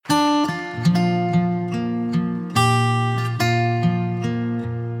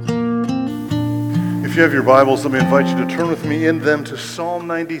you have your Bibles, let me invite you to turn with me in them to Psalm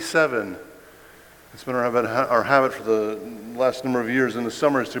 97. It's been our habit for the last number of years in the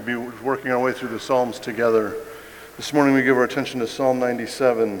summers to be working our way through the Psalms together. This morning we give our attention to Psalm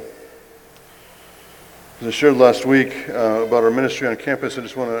 97. As I shared last week about our ministry on campus, I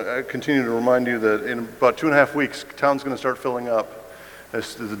just want to continue to remind you that in about 2.5 weeks, town's going to start filling up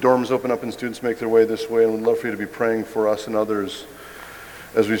as the dorms open up and students make their way this way, and we'd love for you to be praying for us and others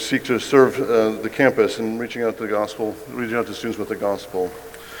as we seek to serve the campus and reaching out to students with the gospel.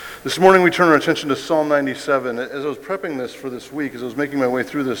 This morning we turn our attention to Psalm 97. As I was prepping this for this week, as I was making my way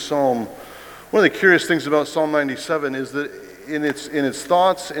through this psalm, one of the curious things about Psalm 97 is that in its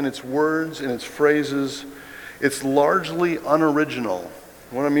thoughts, in its words, in its phrases, it's largely unoriginal.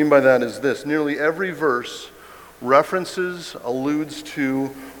 What I mean by that is this: nearly every verse references, alludes to,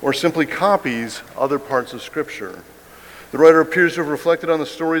 or simply copies other parts of Scripture. The writer appears to have reflected on the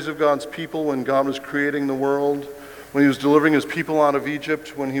stories of God's people when God was creating the world, when he was delivering his people out of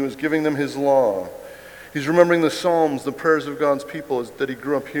Egypt, when he was giving them his law. He's remembering the Psalms, the prayers of God's people that he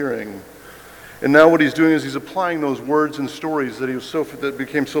grew up hearing. And now what he's doing is he's applying those words and stories that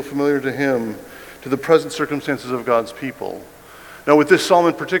became so familiar to him to the present circumstances of God's people. Now with this psalm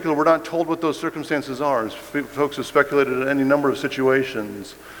in particular, we're not told what those circumstances are. Folks have speculated in any number of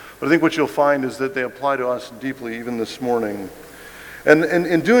situations. But I think what you'll find is that they apply to us deeply even this morning. And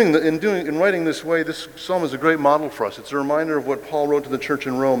in writing this way, this psalm is a great model for us. It's a reminder of what Paul wrote to the church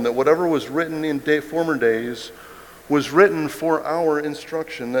in Rome, that whatever was written in former days was written for our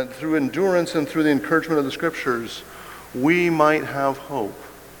instruction, that through endurance and through the encouragement of the Scriptures, we might have hope.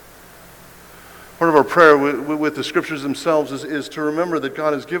 Part of our prayer with the Scriptures themselves is to remember that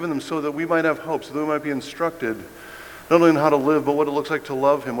God has given them so that we might have hope, so that we might be instructed not only in how to live, but what it looks like to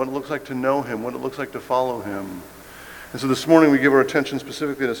love him, what it looks like to know him, what it looks like to follow him. And so this morning we give our attention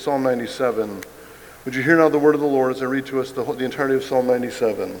specifically to Psalm 97. Would you hear now the word of the Lord as I read to us the entirety of Psalm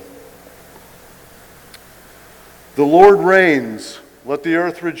 97? The Lord reigns, let the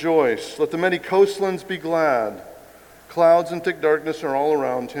earth rejoice, let the many coastlands be glad. Clouds and thick darkness are all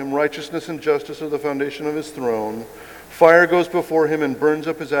around him, righteousness and justice are the foundation of his throne. Fire goes before him and burns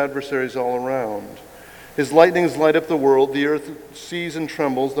up his adversaries all around. His lightnings light up the world, the earth sees and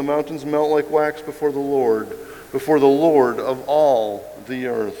trembles, the mountains melt like wax before the Lord of all the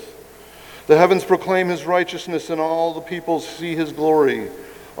earth. The heavens proclaim his righteousness, and all the peoples see his glory.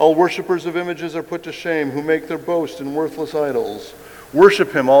 All worshippers of images are put to shame, who make their boast in worthless idols.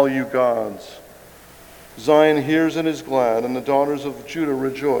 Worship him, all you gods. Zion hears and is glad, and the daughters of Judah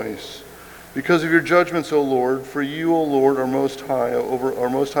rejoice. Because of your judgments, O Lord, for you, O Lord, are most high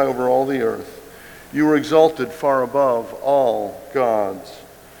over all the earth. You are exalted far above all gods.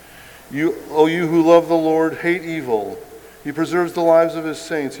 You who love the Lord, hate evil. He preserves the lives of his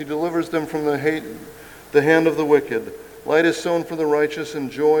saints. He delivers them from the hand of the wicked. Light is sown for the righteous,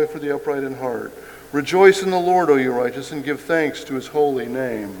 and joy for the upright in heart. Rejoice in the Lord, O you righteous, and give thanks to his holy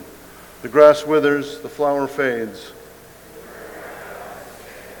name. The grass withers, the flower fades.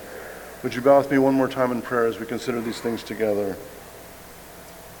 Would you bow with me one more time in prayer as we consider these things together?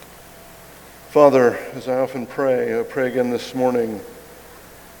 Father, as I often pray, I pray again this morning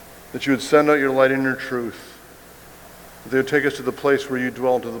that you would send out your light and your truth, that they would take us to the place where you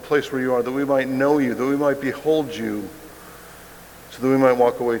dwell, to the place where you are, that we might know you, that we might behold you, so that we might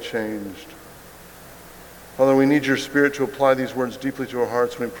walk away changed. Father, we need your Spirit to apply these words deeply to our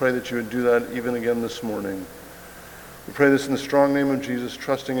hearts, and we pray that you would do that even again this morning. We pray this in the strong name of Jesus,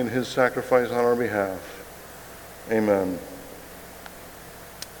 trusting in his sacrifice on our behalf. Amen.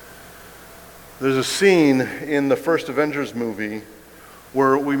 There's a scene in the first Avengers movie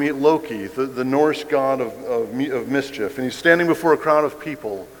where we meet Loki, the Norse god of mischief, and he's standing before a crowd of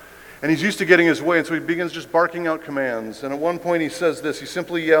people, and he's used to getting his way, and so he begins just barking out commands. And at one point he says this, he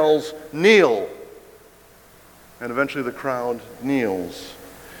simply yells, "Kneel!" And eventually the crowd kneels.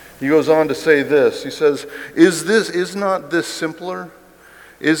 He goes on to say this, he says, Is not this simpler?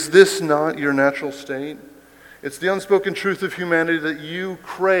 Is this not your natural state? It's the unspoken truth of humanity that you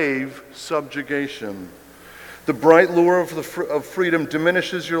crave subjugation. The bright lure of freedom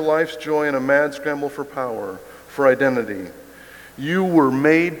diminishes your life's joy in a mad scramble for power, for identity. You were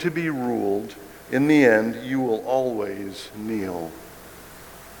made to be ruled. In the end, you will always kneel.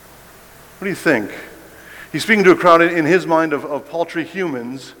 What do you think? He's speaking to a crowd in his mind of paltry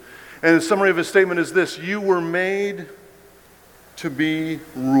humans, and the summary of his statement is this: you were made to be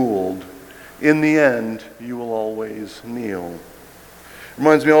ruled. In the end, you will always kneel.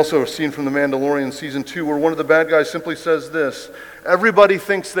 Reminds me also of a scene from The Mandalorian Season 2 where one of the bad guys simply says this: everybody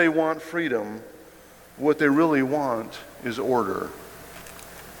thinks they want freedom. What they really want is order.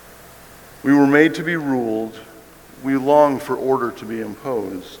 We were made to be ruled. We long for order to be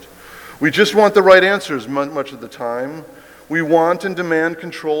imposed. We just want the right answers much of the time. We want and demand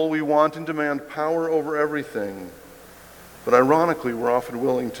control. We want and demand power over everything. But ironically, we're often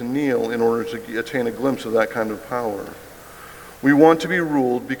willing to kneel in order to attain a glimpse of that kind of power. We want to be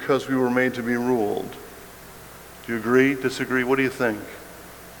ruled because we were made to be ruled. Do you agree? Disagree? What do you think?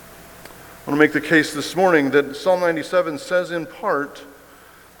 I want to make the case this morning that Psalm 97 says in part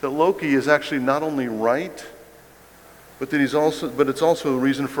that Loki is actually not only right, but it's also a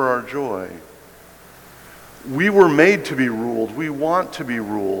reason for our joy. We were made to be ruled. We want to be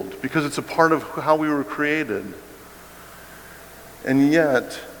ruled because it's a part of how we were created. And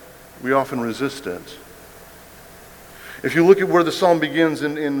yet, we often resist it. If you look at where the psalm begins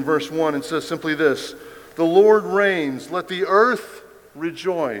in verse 1, it says simply this: "The Lord reigns, let the earth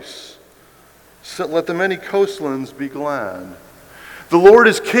rejoice. Let the many coastlands be glad." The Lord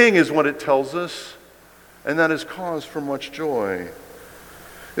is king is what it tells us, and that is cause for much joy.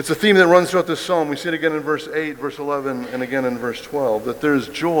 It's a theme that runs throughout this psalm. We see it again in verse 8, verse 11, and again in verse 12, that there is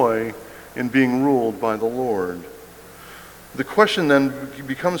joy in being ruled by the Lord. The question then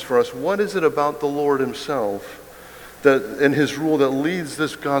becomes for us, what is it about the Lord himself and his rule that leads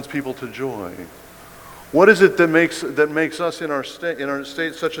God's people to joy? What is it that makes us in our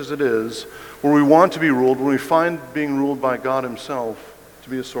state such as it is, where we want to be ruled, where we find being ruled by God himself to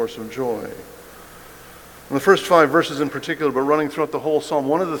be a source of joy? In the first 5 verses in particular, but running throughout the whole psalm,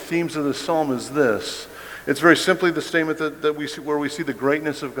 one of the themes of this psalm is this. It's very simply the statement that we see, where we see the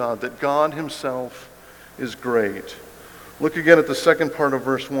greatness of God, that God himself is great. Look again at the second part of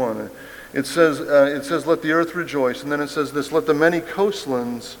verse 1. It says, "Let the earth rejoice," and then it says this: "Let the many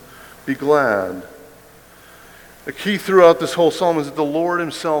coastlands be glad." A key throughout this whole psalm is that the Lord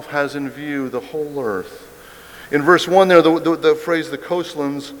himself has in view the whole earth. In verse 1 there, the phrase "the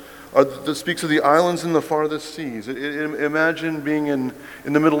coastlands" that speaks of the islands in the farthest seas. Imagine being in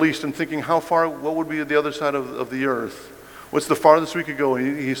the Middle East and thinking what would be the other side of the earth? What's the farthest we could go?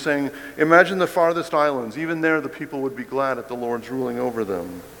 He's saying, imagine the farthest islands. Even there, the people would be glad at the Lord's ruling over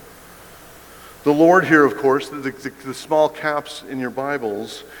them. The Lord here, of course, the small caps in your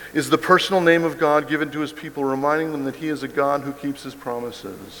Bibles, is the personal name of God given to his people, reminding them that he is a God who keeps his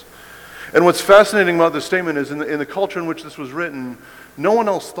promises. And what's fascinating about this statement is in the culture in which this was written, no one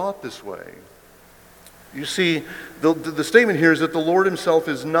else thought this way. You see, the statement here is that the Lord himself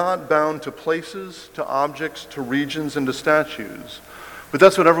is not bound to places, to objects, to regions, and to statues. But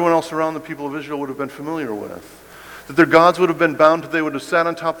that's what everyone else around the people of Israel would have been familiar with. That their gods would have been bound to, they would have sat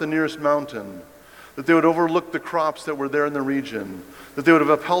on top of the nearest mountain. That they would overlook the crops that were there in the region. That they would have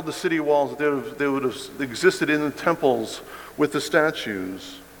upheld the city walls. That they would have existed in the temples with the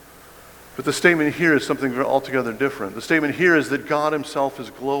statues. But the statement here is something altogether different. The statement here is that God himself is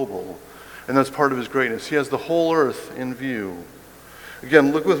global. And that's part of his greatness. He has the whole earth in view.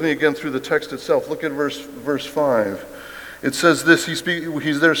 Again, look with me again through the text itself. Look at verse 5. It says this,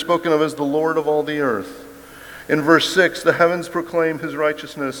 he's there spoken of as the Lord of all the earth. In verse 6, the heavens proclaim his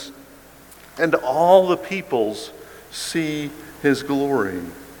righteousness, and all the peoples see his glory.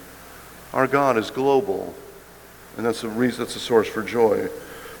 Our God is global, and that's a source for joy.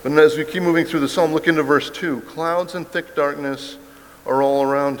 But as we keep moving through the psalm, look into verse 2. Clouds and thick darkness are all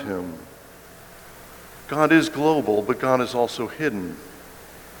around him. God is global, but God is also hidden.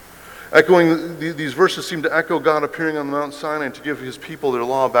 These verses seem to echo God appearing on Mount Sinai to give his people their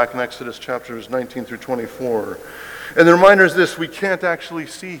law back in Exodus chapters 19 through 24. And the reminder is this: we can't actually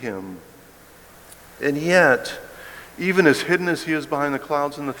see him. And yet, even as hidden as he is behind the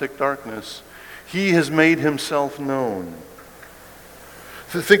clouds and the thick darkness, he has made himself known.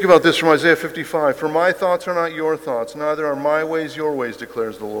 Think about this from Isaiah 55. "For my thoughts are not your thoughts, neither are my ways your ways,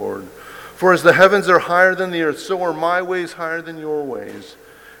 declares the Lord. For as the heavens are higher than the earth, so are my ways higher than your ways,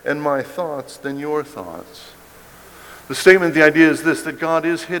 and my thoughts than your thoughts." The statement, the idea is this, that God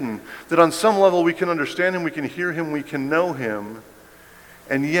is hidden, that on some level we can understand him, we can hear him, we can know him,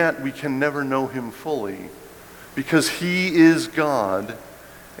 and yet we can never know him fully, because he is God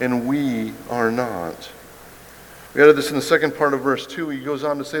and we are not. We added this in the second part of verse 2. He goes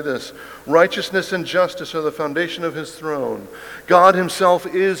on to say this: "Righteousness and justice are the foundation of his throne. God himself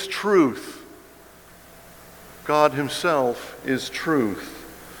is truth." God himself is truth.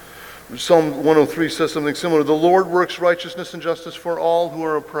 Psalm 103 says something similar. "The Lord works righteousness and justice for all who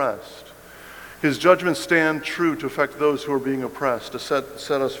are oppressed." His judgments stand true to affect those who are being oppressed, to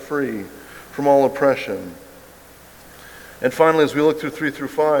set us free from all oppression. And finally, as we look through 3 through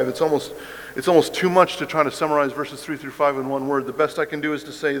 5, it's almost too much to try to summarize verses 3 through 5 in one word. The best I can do is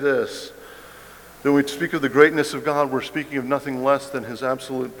to say this: that when we speak of the greatness of God, we're speaking of nothing less than his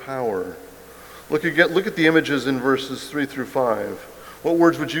absolute power. Look at the images in verses 3 through 5. What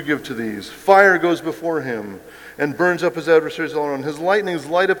words would you give to these? Fire goes before him and burns up his adversaries all around. His lightnings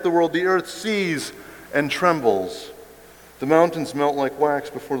light up the world. The earth sees and trembles. The mountains melt like wax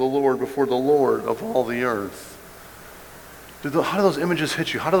before the Lord of all the earth. How do those images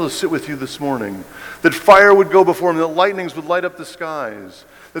hit you? How do those sit with you this morning? That fire would go before him, that lightnings would light up the skies,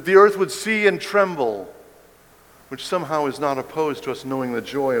 that the earth would see and tremble, which somehow is not opposed to us knowing the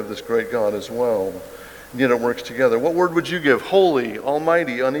joy of this great God as well. And yet it works together. What word would you give? Holy,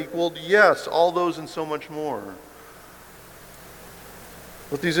 almighty, unequaled? Yes, all those and so much more.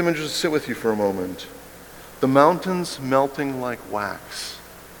 Let these images sit with you for a moment. The mountains melting like wax.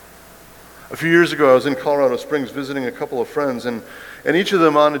 A few years ago, I was in Colorado Springs visiting a couple of friends, and each of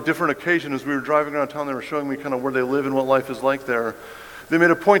them on a different occasion, as we were driving around town, they were showing me kind of where they live and what life is like there. They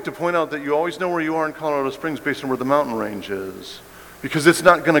made a point to point out that you always know where you are in Colorado Springs based on where the mountain range is, because it's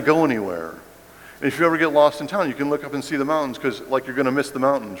not going to go anywhere. And if you ever get lost in town, you can look up and see the mountains, because like you're going to miss the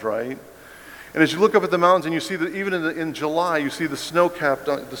mountains, right? And as you look up at the mountains, and you see that even in July, you see the snow capped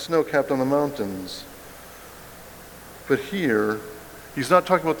on the mountains. But here, he's not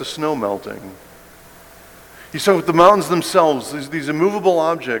talking about the snow melting. He's talking about the mountains themselves, these immovable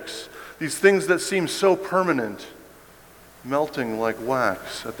objects, these things that seem so permanent, melting like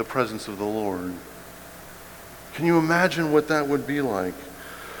wax at the presence of the Lord. Can you imagine what that would be like?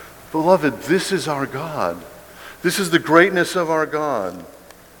 Beloved, this is our God. This is the greatness of our God.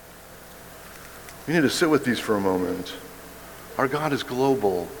 We need to sit with these for a moment. Our God is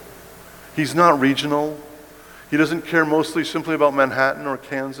global. He's not regional. He doesn't care mostly simply about Manhattan or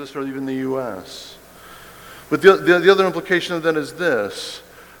Kansas or even the U.S. But the other implication of that is this.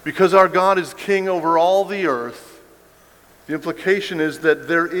 Because our God is king over all the earth, the implication is that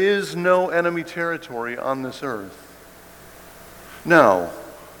there is no enemy territory on this earth. Now,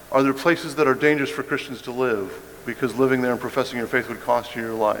 are there places that are dangerous for Christians to live because living there and professing your faith would cost you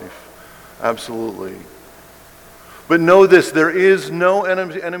your life? Absolutely. But know this, there is no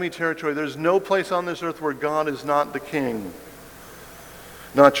enemy territory. There's no place on this earth where God is not the king.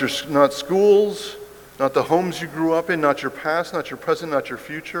 Not schools, not the homes you grew up in, not your past, not your present, not your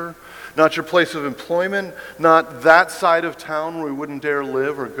future, not your place of employment, not that side of town where we wouldn't dare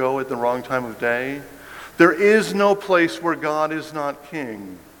live or go at the wrong time of day. There is no place where God is not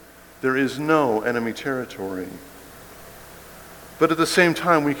king. There is no enemy territory. But at the same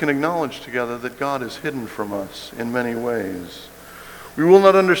time, we can acknowledge together that God is hidden from us in many ways. We will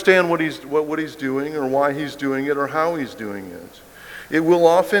not understand what he's doing or why he's doing it or how he's doing it. It will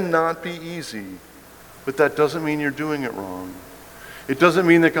often not be easy, but that doesn't mean you're doing it wrong. It doesn't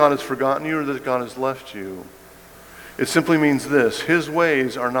mean that God has forgotten you or that God has left you. It simply means this: his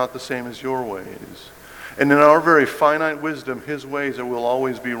ways are not the same as your ways. And in our very finite wisdom, his ways will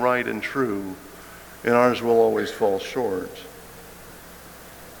always be right and true, and ours will always fall short.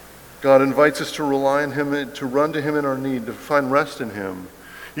 God invites us to rely on him, to run to him in our need, to find rest in him.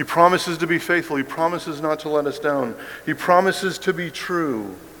 He promises to be faithful. He promises not to let us down. He promises to be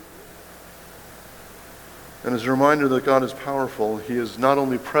true. And as a reminder that God is powerful, he is not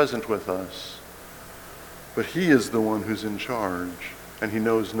only present with us, but he is the one who's in charge, and he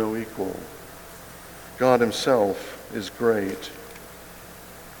knows no equal. God himself is great.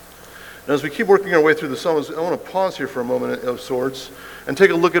 And as we keep working our way through the Psalms, I want to pause here for a moment of sorts and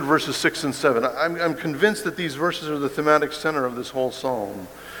take a look at verses 6 and 7. I'm convinced that these verses are the thematic center of this whole psalm,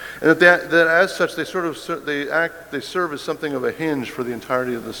 and that as such they serve as something of a hinge for the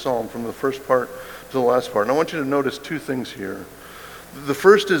entirety of the psalm, from the first part to the last part. And I want you to notice two things here. The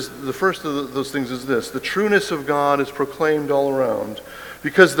first of those things is this: the trueness of God is proclaimed all around,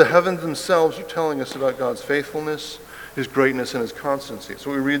 because the heavens themselves are telling us about God's faithfulness, his greatness, and his constancy.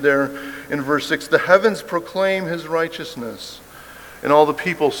 So we read there in verse 6, the heavens proclaim his righteousness, and all the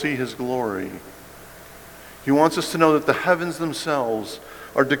people see his glory. He wants us to know that the heavens themselves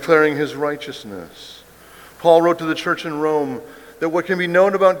are declaring his righteousness. Paul wrote to the church in Rome that what can be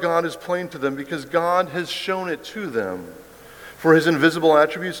known about God is plain to them because God has shown it to them. For his invisible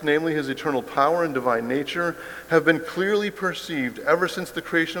attributes, namely his eternal power and divine nature, have been clearly perceived ever since the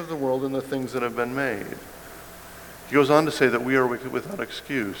creation of the world and the things that have been made. He goes on to say that we are without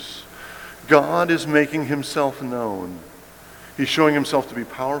excuse. God is making himself known. He's showing himself to be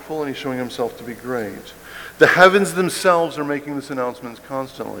powerful, and he's showing himself to be great. The heavens themselves are making this announcement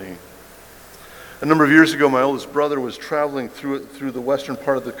constantly. A number of years ago, my oldest brother was traveling through the western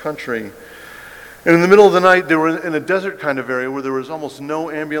part of the country. And in the middle of the night, they were in a desert kind of area where there was almost no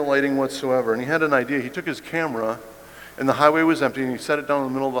ambient lighting whatsoever. And he had an idea. He took his camera, and the highway was empty, and he set it down in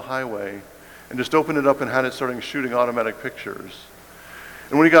the middle of the highway and just opened it up and had it starting shooting automatic pictures.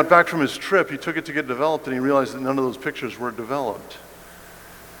 And when he got back from his trip, he took it to get developed, and he realized that none of those pictures were developed.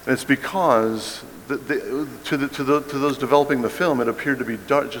 And it's because to those developing the film, it appeared to be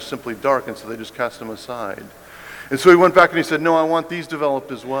dark, just simply dark, and so they just cast them aside. And so he went back and he said, no, I want these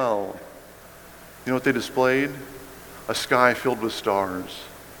developed as well. You know what they displayed? A sky filled with stars.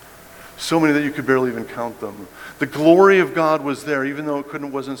 So many that you could barely even count them. The glory of God was there, even though it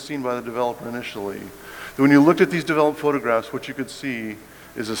wasn't seen by the developer initially. When you looked at these developed photographs, what you could see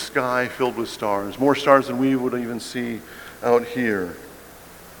is a sky filled with stars. More stars than we would even see out here.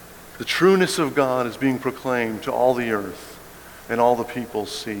 The trueness of God is being proclaimed to all the earth, and all the people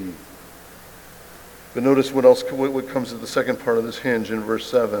see. But notice what comes at the second part of this hinge in verse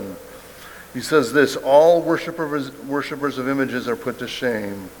 7. He says this, all worshippers of images are put to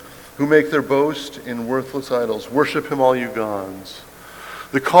shame, who make their boast in worthless idols. Worship him, all you gods.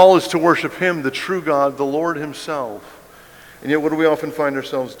 The call is to worship him, the true God, the Lord himself. And yet what do we often find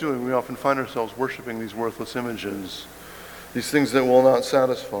ourselves doing? We often find ourselves worshiping these worthless images, these things that will not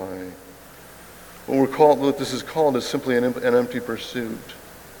satisfy. What this is called is simply an empty pursuit.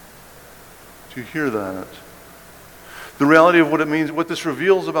 Do you hear that? The reality of what it means, what this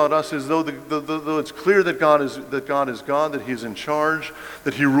reveals about us is though it's clear that God is God, that he is in charge,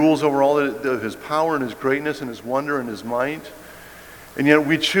 that he rules over all of his power and his greatness and his wonder and his might, and yet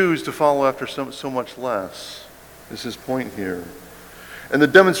we choose to follow after so much less, is his point here. And the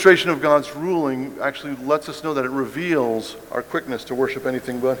demonstration of God's ruling actually lets us know that it reveals our quickness to worship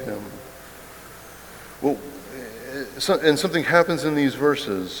anything but him. Well, and something happens in these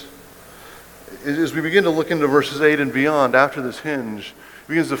verses. As we begin to look into verses 8 and beyond, after this hinge, it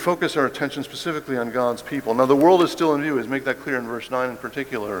begins to focus our attention specifically on God's people. Now, the world is still in view, as make that clear in verse 9 in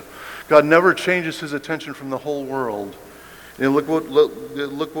particular. God never changes his attention from the whole world. And look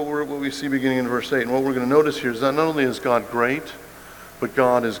what we see beginning in verse 8. And what we're going to notice here is that not only is God great, but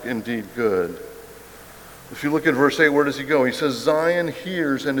God is indeed good. If you look at verse 8, where does he go? He says, Zion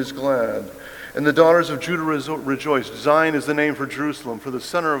hears and is glad, and the daughters of Judah rejoice. Zion is the name for Jerusalem, for the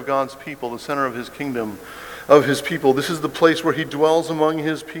center of God's people, the center of his kingdom, of his people. This is the place where he dwells among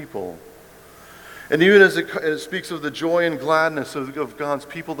his people. And even as it speaks of the joy and gladness of God's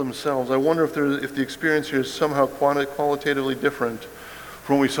people themselves, I wonder if the experience here is somehow qualitatively different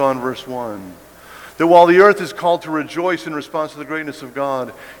from what we saw in verse 1. That while the earth is called to rejoice in response to the greatness of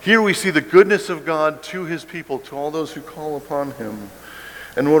God, here we see the goodness of God to his people, to all those who call upon him.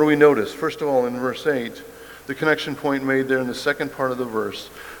 And what do we notice? First of all, in verse 8, the connection point made there in the second part of the verse,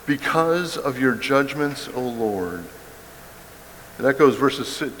 because of your judgments, O Lord. And that goes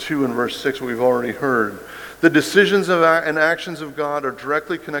verses 2 and verse 6, what we've already heard. The decisions and actions of God are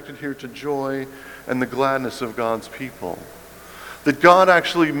directly connected here to joy and the gladness of God's people. That God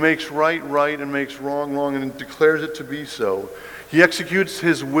actually makes right and makes wrong and declares it to be so. He executes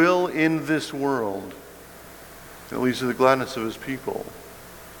his will in this world. It leads to the gladness of his people.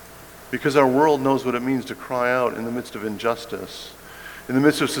 Because our world knows what it means to cry out in the midst of injustice, in the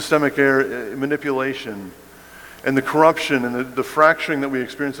midst of systemic manipulation, and the corruption and the fracturing that we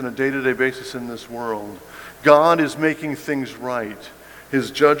experience on a day-to-day basis in this world. God is making things right.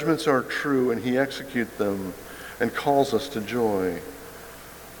 His judgments are true, and he executes them and calls us to joy.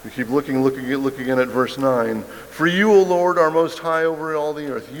 We keep looking again at verse 9. For you, O Lord, are most high over all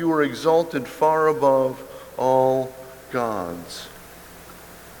the earth. You are exalted far above all gods.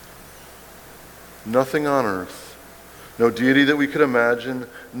 Nothing on earth, no deity that we could imagine,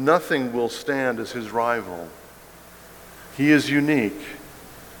 nothing will stand as his rival. He is unique.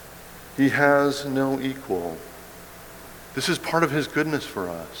 He has no equal. This is part of his goodness for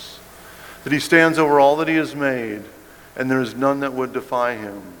us, that he stands over all that he has made, and there is none that would defy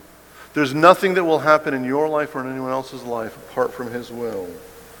him. There's nothing that will happen in your life or in anyone else's life apart from his will.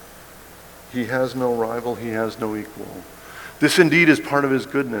 He has no rival. He has no equal. This indeed is part of his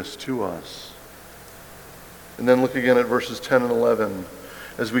goodness to us. And then look again at verses 10 and 11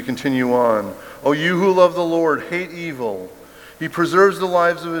 as we continue on. O you who love the Lord, hate evil. He preserves the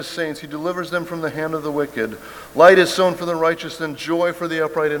lives of his saints. He delivers them from the hand of the wicked. Light is sown for the righteous and joy for the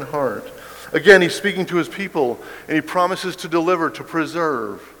upright in heart. Again, he's speaking to his people, and he promises to deliver, to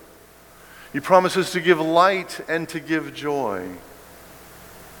preserve. He promises to give light and to give joy.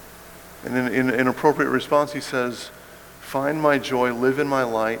 And in appropriate response, he says, find my joy, live in my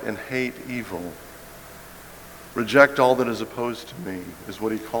light, and hate evil. Reject all that is opposed to me, is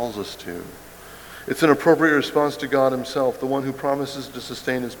what he calls us to. It's an appropriate response to God himself, the one who promises to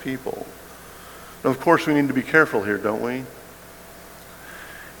sustain his people. Now, of course, we need to be careful here, don't we?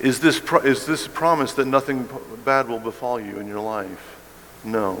 Is this promise that nothing bad will befall you in your life?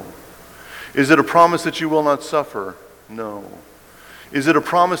 No. Is it a promise that you will not suffer? No. Is it a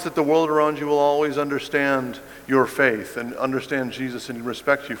promise that the world around you will always understand your faith and understand Jesus and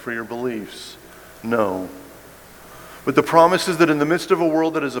respect you for your beliefs? No. But the promise is that in the midst of a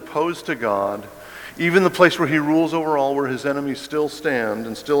world that is opposed to God, even the place where he rules over all, where his enemies still stand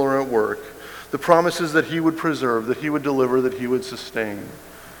and still are at work, the promise is that he would preserve, that he would deliver, that he would sustain,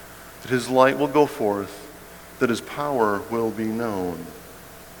 that his light will go forth, that his power will be known.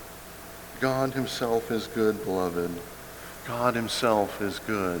 God himself is good, beloved. God himself is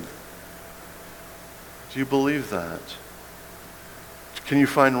good. Do you believe that? Can you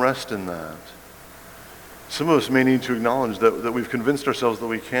find rest in that? Some of us may need to acknowledge that we've convinced ourselves that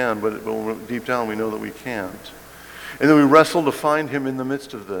we can, but deep down we know that we can't. And then we wrestle to find him in the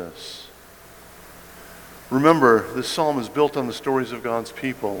midst of this. Remember, this psalm is built on the stories of God's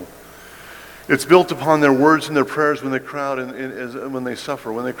people. It's built upon their words and their prayers when they cry out when they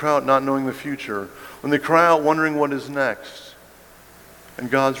suffer, when they cry out not knowing the future, when they cry out wondering what is next. And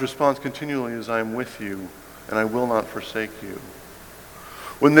God's response continually is, I am with you, and I will not forsake you.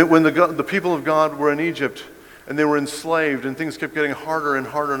 When the people of God were in Egypt, and they were enslaved, and things kept getting harder and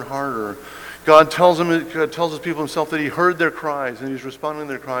harder and harder, God tells his people himself that he heard their cries, and he's responding to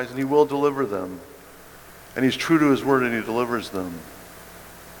their cries, and he will deliver them. And he's true to his word, and he delivers them.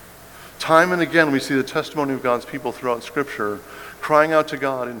 Time and again, we see the testimony of God's people throughout Scripture, crying out to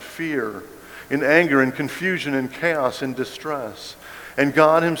God in fear, in anger, in confusion, in chaos, in distress. And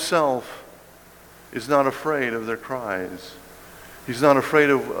God himself is not afraid of their cries. He's not afraid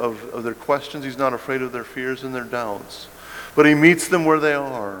of their questions. He's not afraid of their fears and their doubts. But he meets them where they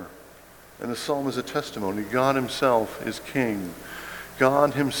are. And the psalm is a testimony. God himself is king.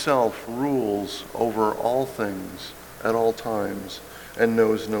 God himself rules over all things at all times and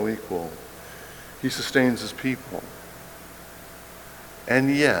knows no equal. He sustains his people.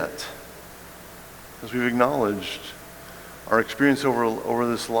 And yet, as we've acknowledged, our experience over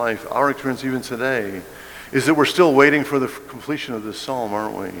this life, our experience even today, is that we're still waiting for the completion of this psalm,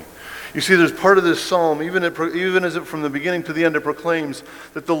 aren't we? You see, there's part of this psalm, even as it from the beginning to the end, it proclaims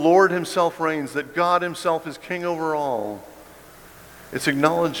that the Lord himself reigns, that God himself is king over all. It's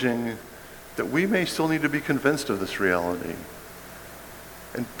acknowledging that we may still need to be convinced of this reality.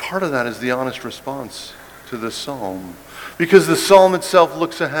 And part of that is the honest response to this psalm. Because the psalm itself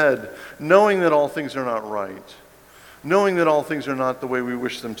looks ahead, knowing that all things are not right, knowing that all things are not the way we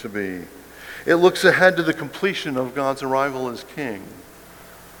wish them to be. It looks ahead to the completion of God's arrival as king.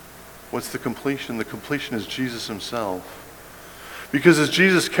 What's the completion? The completion is Jesus himself. Because as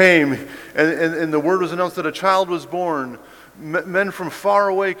Jesus came and the word was announced that a child was born, men from far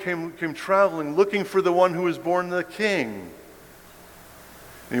away came traveling, looking for the one who was born the king.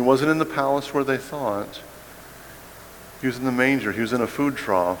 And he wasn't in the palace where they thought. He was in the manger. He was in a food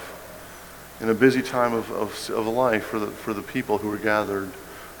trough in a busy time of life for the people who were gathered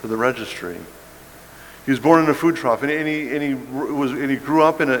for the registry. He was born in a food trough, and he grew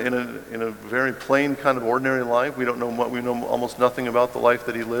up in a very plain kind of ordinary life. We know almost nothing about the life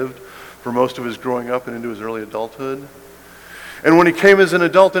that he lived for most of his growing up and into his early adulthood. And when he came as an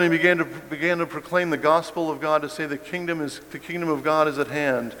adult and he began to proclaim the gospel of God, to say the kingdom of God is at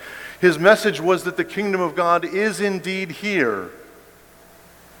hand, his message was that the kingdom of God is indeed here,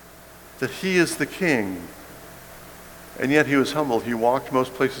 that he is the king. And yet he was humble. He walked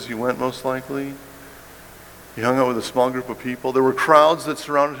most places he went, most likely. He hung out with a small group of people. There were crowds that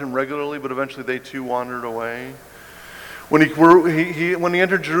surrounded him regularly, but eventually they too wandered away. When he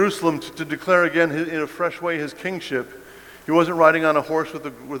entered Jerusalem to declare again in a fresh way his kingship, he wasn't riding on a horse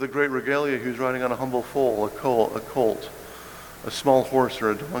with a great regalia. He was riding on a humble foal, a colt, a small horse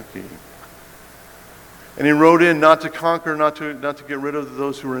or a donkey. And he rode in not to conquer, not to get rid of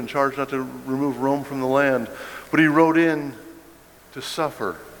those who were in charge, not to remove Rome from the land, but he rode in to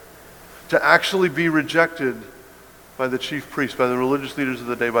suffer, to actually be rejected by the chief priests, by the religious leaders of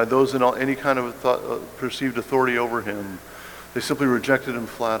the day, by those in any kind of perceived authority over him. They simply rejected him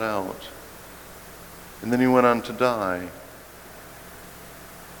flat out. And then he went on to die.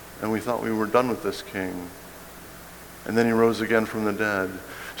 And we thought we were done with this king. And then he rose again from the dead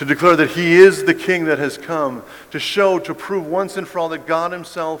to declare that he is the king that has come to prove once and for all that God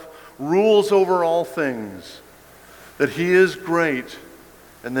himself rules over all things, that he is great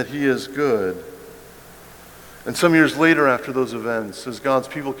and that he is good. And some years later after those events, as God's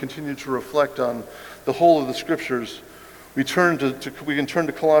people continue to reflect on the whole of the scriptures, we can turn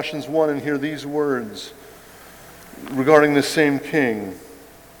to Colossians 1 and hear these words regarding this same king.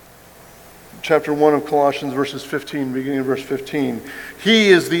 Chapter 1 of Colossians, verses 15, beginning of verse 15. He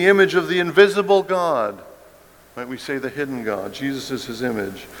is the image of the invisible God. Might we say the hidden God? Jesus is his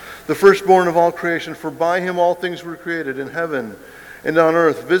image. The firstborn of all creation, for by him all things were created in heaven and on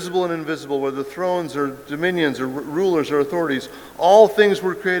earth, visible and invisible, whether thrones or dominions or rulers or authorities, all things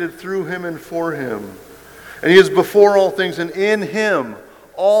were created through him and for him. And he is before all things, and in him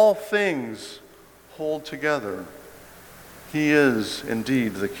all things hold together. He is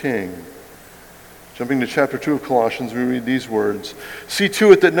indeed the King. Jumping to chapter 2 of Colossians, we read these words. See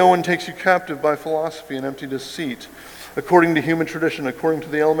to it that no one takes you captive by philosophy and empty deceit, according to human tradition, according to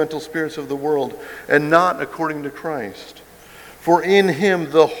the elemental spirits of the world, and not according to Christ. For in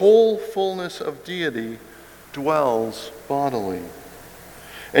him the whole fullness of deity dwells bodily.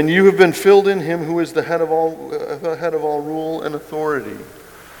 And you have been filled in him who is the head of all rule and authority.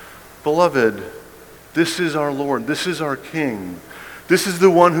 Beloved, this is our Lord. This is our King. This is the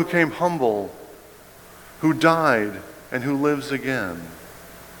one who came humble, who died, and who lives again.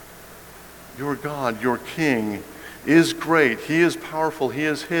 Your God, your King, is great. He is powerful. He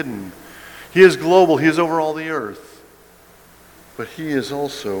is hidden. He is global. He is over all the earth. But he is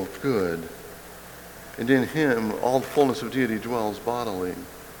also good. And in him all the fullness of deity dwells bodily.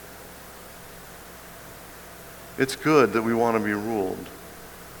 It's good that we want to be ruled.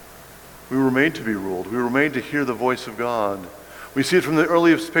 We were made to be ruled. We were made to hear the voice of God. We see it from the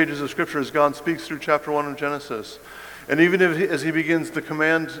earliest pages of Scripture as God speaks through chapter 1 of Genesis. And even as he begins the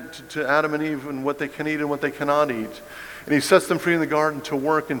command to Adam and Eve and what they can eat and what they cannot eat, and he sets them free in the garden to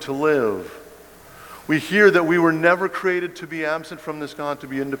work and to live, we hear that we were never created to be absent from this God, to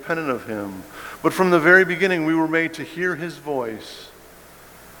be independent of him. But from the very beginning, we were made to hear his voice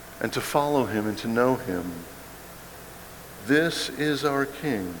and to follow him and to know him. This is our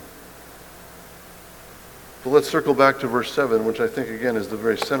King. But let's circle back to verse 7, which I think, again, is the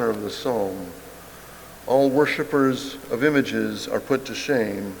very center of the psalm. All worshipers of images are put to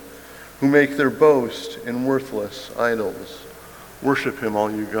shame, who make their boast in worthless idols. Worship him,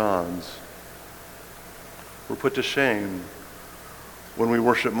 all you gods. We're put to shame when we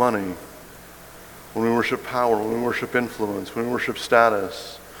worship money, when we worship power, when we worship influence, when we worship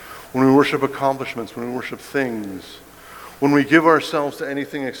status, when we worship accomplishments, when we worship things, when we give ourselves to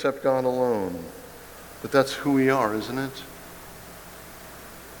anything except God alone. But that's who we are, isn't it?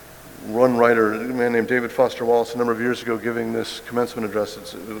 One writer, a man named David Foster Wallace, a number of years ago, giving this commencement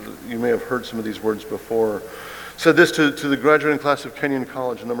address, you may have heard some of these words before, said this to the graduating class of Kenyon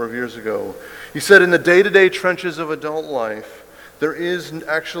College a number of years ago. He said, in the day-to-day trenches of adult life, there is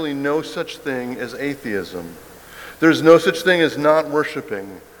actually no such thing as atheism. There's no such thing as not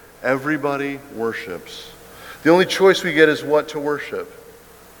worshiping. Everybody worships. The only choice we get is what to worship.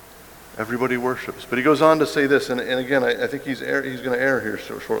 Everybody worships. But he goes on to say this, and again, I think he's going to err here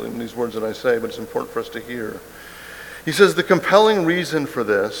shortly in these words that I say, but it's important for us to hear. He says the compelling reason for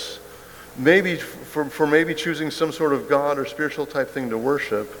this, maybe for maybe choosing some sort of God or spiritual type thing to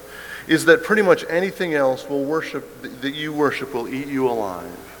worship, is that pretty much anything else that you worship will eat you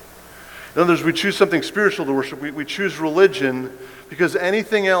alive. In other words, we choose something spiritual to worship. We choose religion because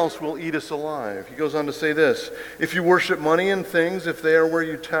anything else will eat us alive. He goes on to say this, if you worship money and things, if they are where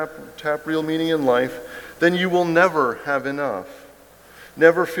you tap real meaning in life, then you will never have enough.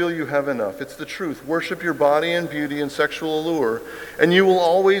 Never feel you have enough. It's the truth. Worship your body and beauty and sexual allure, and you will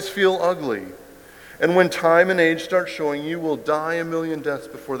always feel ugly. And when time and age start showing, you will die a million deaths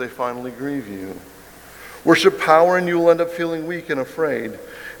before they finally grieve you. Worship power, and you will end up feeling weak and afraid.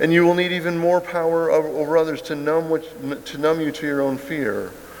 And you will need even more power over others to numb you to your own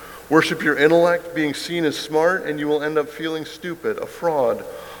fear. Worship your intellect, being seen as smart, and you will end up feeling stupid, a fraud,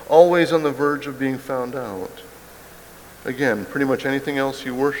 always on the verge of being found out. Again, pretty much anything else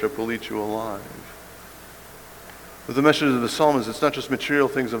you worship will eat you alive. But the message of the psalm is it's not just material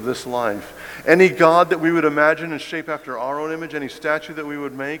things of this life. Any God that we would imagine and shape after our own image, any statue that we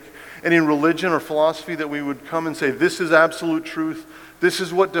would make, any religion or philosophy that we would come and say, this is absolute truth, this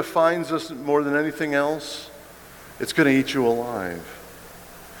is what defines us more than anything else, it's going to eat you alive.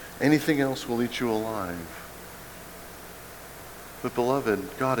 Anything else will eat you alive. But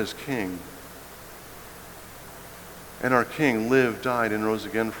beloved, God is King. And our King lived, died, and rose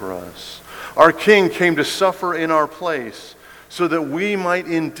again for us. Our King came to suffer in our place so that we might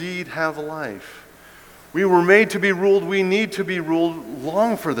indeed have life. We were made to be ruled. We need to be ruled.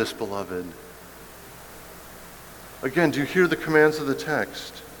 Long for this, beloved. Again, do you hear the commands of the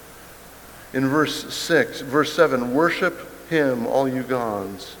text? In verse 7, worship him, all you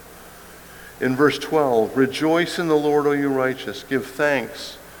gods. In verse 12, rejoice in the Lord, O you righteous. Give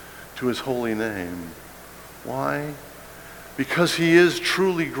thanks to his holy name. Why? Because he is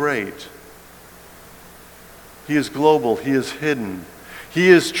truly great. He is global. He is hidden. He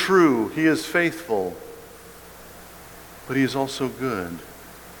is true. He is faithful. But he is also good.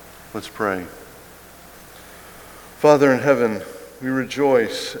 Let's pray. Father in heaven, We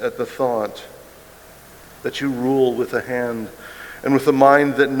rejoice at the thought that you rule with a hand and with a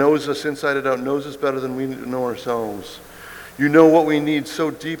mind that knows us inside and out, knows us better than we know ourselves. You know what we need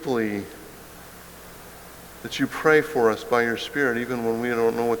so deeply that you pray for us by your Spirit even when we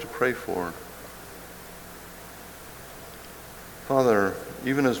don't know what to pray for. Father,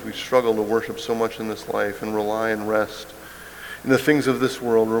 even as we struggle to worship so much in this life and rely and rest in the things of this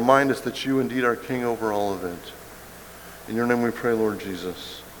world, remind us that you indeed are King over all of it. In your name we pray, Lord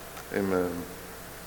Jesus. Amen.